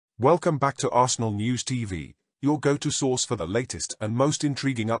Welcome back to Arsenal News TV, your go-to source for the latest and most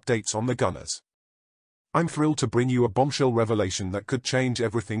intriguing updates on the Gunners. I'm thrilled to bring you a bombshell revelation that could change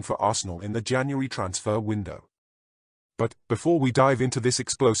everything for Arsenal in the January transfer window. But before we dive into this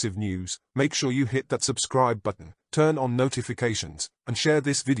explosive news, make sure you hit that subscribe button, turn on notifications, and share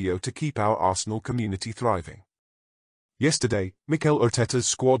this video to keep our Arsenal community thriving. Yesterday, Mikel Arteta's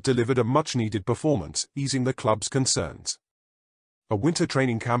squad delivered a much-needed performance, easing the club's concerns. A winter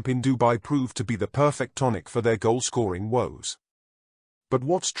training camp in Dubai proved to be the perfect tonic for their goal-scoring woes. But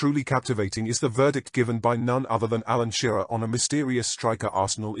what's truly captivating is the verdict given by none other than Alan Shearer on a mysterious striker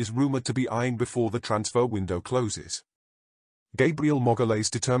Arsenal is rumoured to be eyeing before the transfer window closes. Gabriel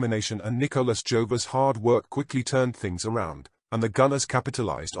Magalhaes' determination and Nicolas Jover's hard work quickly turned things around, and the Gunners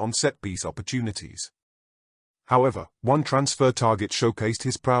capitalised on set-piece opportunities. However, one transfer target showcased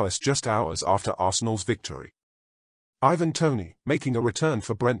his prowess just hours after Arsenal's victory. Ivan Toney, making a return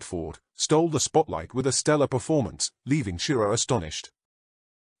for Brentford, stole the spotlight with a stellar performance, leaving Shearer astonished.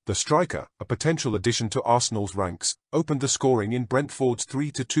 The striker, a potential addition to Arsenal's ranks, opened the scoring in Brentford's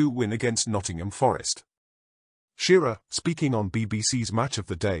 3-2 win against Nottingham Forest. Shearer, speaking on BBC's Match of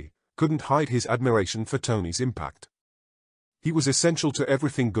the Day, couldn't hide his admiration for Toney's impact. He was essential to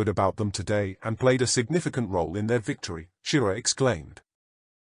everything good about them today and played a significant role in their victory, Shearer exclaimed.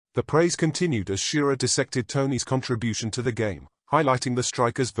 The praise continued as Shearer dissected Toney's contribution to the game, highlighting the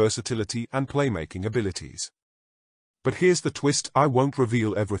striker's versatility and playmaking abilities. But here's the twist: I won't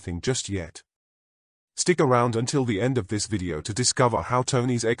reveal everything just yet. Stick around until the end of this video to discover how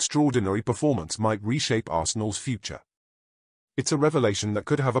Toney's extraordinary performance might reshape Arsenal's future. It's a revelation that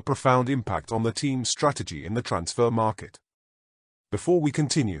could have a profound impact on the team's strategy in the transfer market. Before we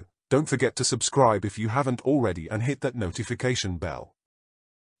continue, don't forget to subscribe if you haven't already and hit that notification bell.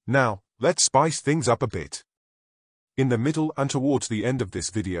 Now, let's spice things up a bit. In the middle and towards the end of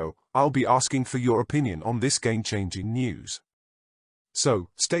this video, I'll be asking for your opinion on this game-changing news. So,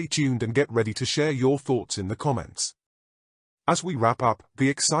 stay tuned and get ready to share your thoughts in the comments. As we wrap up, the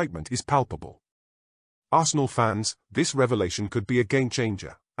excitement is palpable. Arsenal fans, this revelation could be a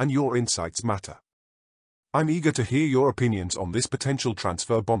game-changer, and your insights matter. I'm eager to hear your opinions on this potential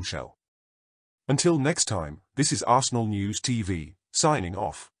transfer bombshell. Until next time, this is Arsenal News TV, signing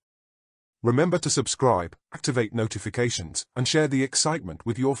off. Remember to subscribe, activate notifications, and share the excitement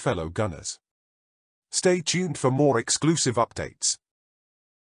with your fellow Gunners. Stay tuned for more exclusive updates.